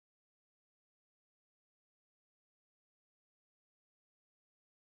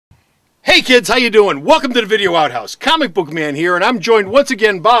Hey kids, how you doing? Welcome to the Video Outhouse. Comic Book Man here, and I'm joined once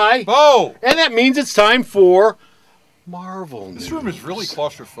again by Bo! And that means it's time for Marvel news. This room is really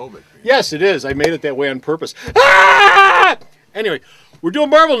claustrophobic. Man. Yes, it is. I made it that way on purpose. Ah! Anyway, we're doing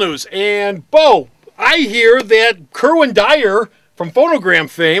Marvel news, and Bo, I hear that Kerwin Dyer from Phonogram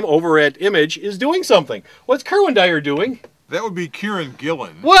fame over at Image is doing something. What's Kerwin Dyer doing? That would be Kieran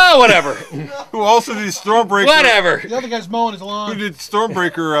Gillen. Well, whatever. Who also did Stormbreaker. Whatever. The other guy's mowing his lawn. Who did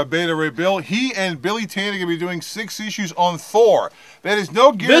Stormbreaker Beta Ray Bill. He and Billy Tanner are going to be doing 6 issues on Thor. That is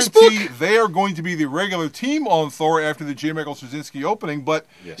no guarantee they are going to be the regular team on Thor after the J. Michael Straczynski opening, but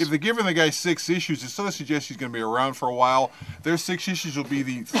if they're giving the guy 6 issues, it sort of suggests he's going to be around for a while. Their 6 issues will be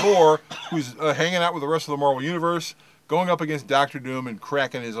the Thor, who's hanging out with the rest of the Marvel Universe, going up against Doctor Doom and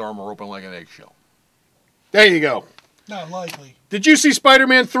cracking his armor open like an eggshell. There you go. Not likely. Did you see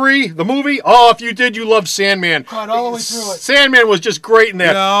Spider-Man 3, the movie? Oh, if you did, you loved Sandman. Cried all the way through it. Sandman was just great in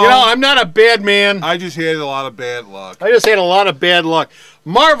that. No. You know, I'm not a bad man. I just had a lot of bad luck. I just had a lot of bad luck.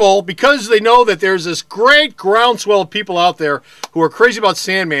 Marvel, because they know that there's this great groundswell of people out there who are crazy about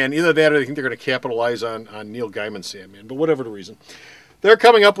Sandman, either that or they think they're going to capitalize on Neil Gaiman's Sandman, but whatever the reason, they're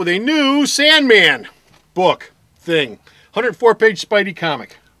coming up with a new Sandman book thing. 104-page Spidey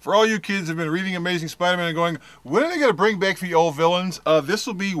comic. For all you kids who have been reading Amazing Spider-Man and going, when are they going to bring back the old villains? This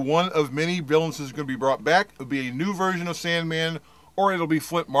will be one of many villains that's going to be brought back. It'll be a new version of Sandman, or it'll be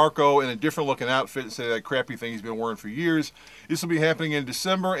Flint Marko in a different looking outfit instead of that crappy thing he's been wearing for years. This will be happening in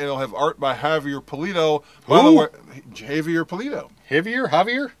December, and it'll have art by Javier Pulido. By the way, Javier Pulido.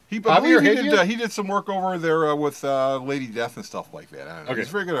 Javier? He did some work over there with Lady Death and stuff like that. I don't know. He's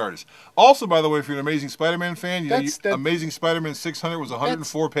a very good artist. Also, by the way, if you're an Amazing Spider-Man fan, Amazing Spider-Man 600 was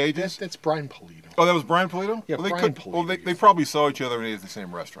 104 pages. That's Brian Pulido. Oh, that was Brian Pulido? Yeah, Brian Pulido. Well, they probably saw each other and ate at the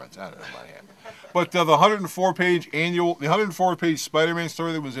same restaurants. I don't know about that. But the 104-page Spider-Man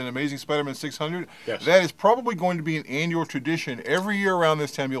story that was in Amazing Spider-Man 600, that is probably going to be an annual tradition. Every year around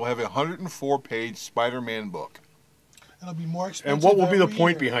this time, you'll have a 104-page Spider-Man book. It'll be more expensive. And what will be the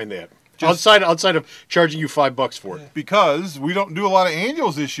point behind that? Outside of charging you $5 for it. Because we don't do a lot of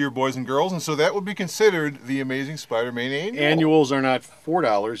annuals this year, boys and girls, and so that would be considered the Amazing Spider-Man annual. Annuals are not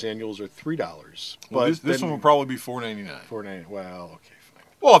 $4. Annuals are $3. Well, this one will probably be $4.99. $4.99. Well, okay, fine.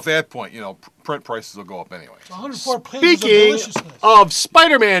 Well, at that point, you know, print prices will go up anyway. 104 pages Speaking of deliciousness. of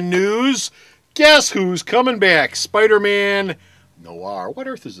Spider-Man news, guess who's coming back? Spider-Man Noir. What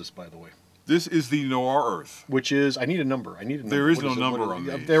Earth is this, by the way? This is the Noir Earth. Which is, I need a number. There is no number on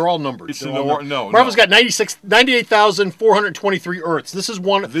these. They're all numbered. It's the Noir. No, Marvel's got 98,423 Earths. This is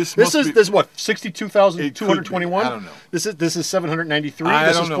one. This is what 62,221. I don't know. This is 793.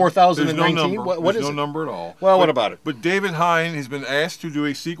 This is 4,019. There's What is no it? number at all. Well, what about it? But David Hine has been asked to do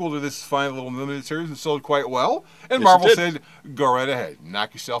a sequel to this fine little limited series that sold quite well, and Marvel said, "Go right ahead,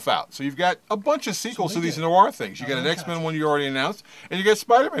 knock yourself out." So you've got a bunch of sequels to these Noir things. You got an X-Men one you already announced, and you got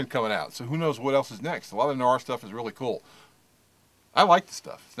Spider-Man coming out. So who knows what else is next? A lot of Noir stuff is really cool. I like the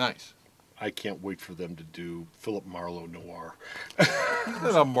stuff. It's nice. I can't wait for them to do Philip Marlowe Noir. Isn't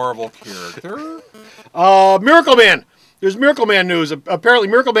that a Marvel character? Miracle Man. There's Miracle Man news. Apparently,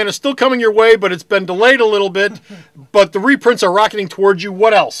 Miracle Man is still coming your way, but it's been delayed a little bit. But the reprints are rocketing towards you.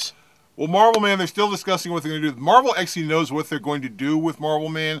 What else? Well, Marvel Man, they're still discussing what they're going to do. Marvel actually knows what they're going to do with Marvel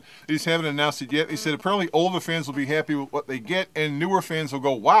Man. They just haven't announced it yet. They said apparently older fans will be happy with what they get, and newer fans will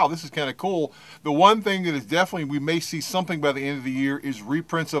go, wow, this is kind of cool. The one thing that is definitely, we may see something by the end of the year, is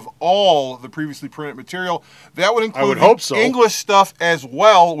reprints of all the previously printed material. That would include English stuff as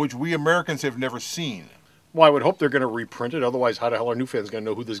well, which we Americans have never seen. Well, I would hope they're going to reprint it. Otherwise, how the hell are new fans going to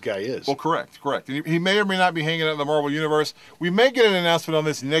know who this guy is? Well, correct. And he may or may not be hanging out in the Marvel Universe. We may get an announcement on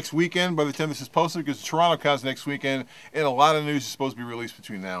this next weekend by the time this is posted, because TorontoCon's next weekend, and a lot of news is supposed to be released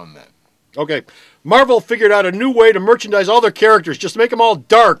between now and then. Okay. Marvel figured out a new way to merchandise all their characters, just to make them all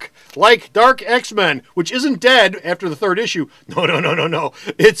dark, like Dark X-Men, which isn't dead after the 3rd issue. No.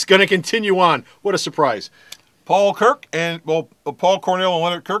 It's going to continue on. What a surprise. Paul Cornell and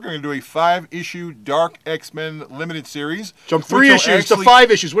Leonard Kirk are going to do a 5-issue Dark X-Men limited series. From 3 issues to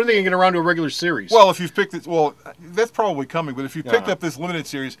 5 issues. When are they going to get around to a regular series? Well, if you've picked it, that's probably coming. But if you picked up this limited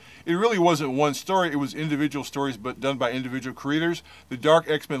series, it really wasn't one story. It was individual stories, but done by individual creators. The Dark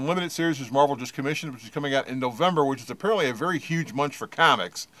X-Men limited series was Marvel just commissioned, which is coming out in November, which is apparently a very huge month for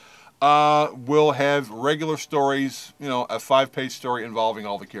comics. Will have regular stories, a 5-page story involving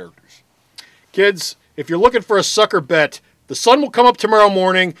all the characters. Kids, if you're looking for a sucker bet, the sun will come up tomorrow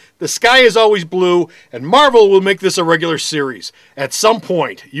morning, the sky is always blue, and Marvel will make this a regular series. At some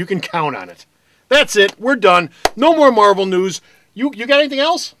point, you can count on it. That's it. We're done. No more Marvel news. You got anything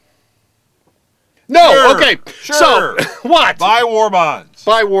else? No, Sure, okay. sure. So, what? Buy war bonds.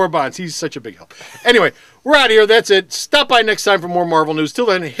 Buy war bonds. He's such a big help. Anyway, we're out of here. That's it. Stop by next time for more Marvel news. Till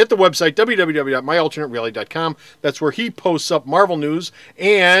then, hit the website, www.myalternatereality.com. That's where he posts up Marvel news.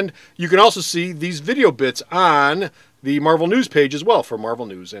 And you can also see these video bits on the Marvel news page as well for Marvel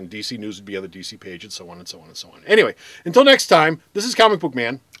news. And DC news would be on the DC page and so on and so on and so on. Anyway, until next time, this is Comic Book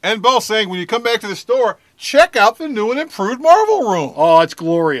Man. And Bo saying, when you come back to the store, check out the new and improved Marvel room. Oh, it's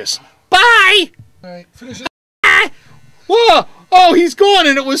glorious. Bye! All right, finish it. Whoa! Oh, he's gone,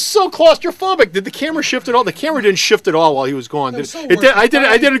 and it was so claustrophobic. Did the camera shift at all? The camera didn't shift at all while he was gone. It was so I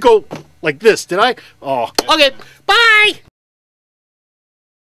didn't go like this, did I? Oh, okay. Bye!